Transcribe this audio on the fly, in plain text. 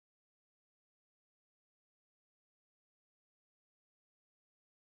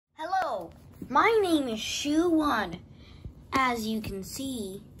Hello, my name is Shu1, as you can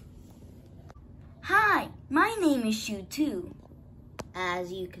see. Hi, my name is Shu2,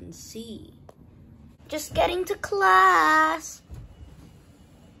 as you can see. Just getting to class.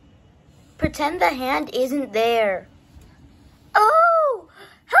 Pretend the hand isn't there. Oh,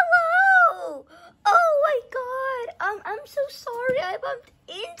 hello! Oh my God, I'm so sorry I bumped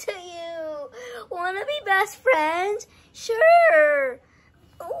into you. Wanna be best friends? Sure.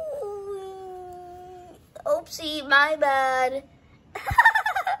 Ooh, oopsie, my bad.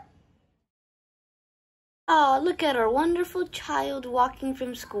 Oh, look at our wonderful child walking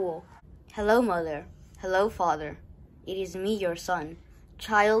from school. Hello, mother. Hello, father. It is me, your son.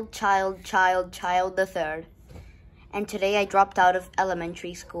 Child the third. And today I dropped out of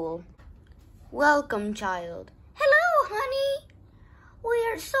elementary school. Welcome, child. Hello, honey. We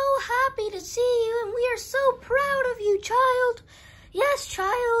are so happy to see you, and we are so proud of you, child. Yes,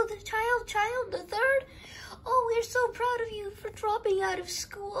 child the third. Oh, we're so proud of you for dropping out of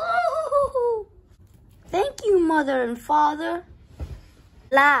school. Oh. Thank you, mother and father.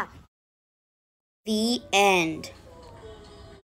 The end.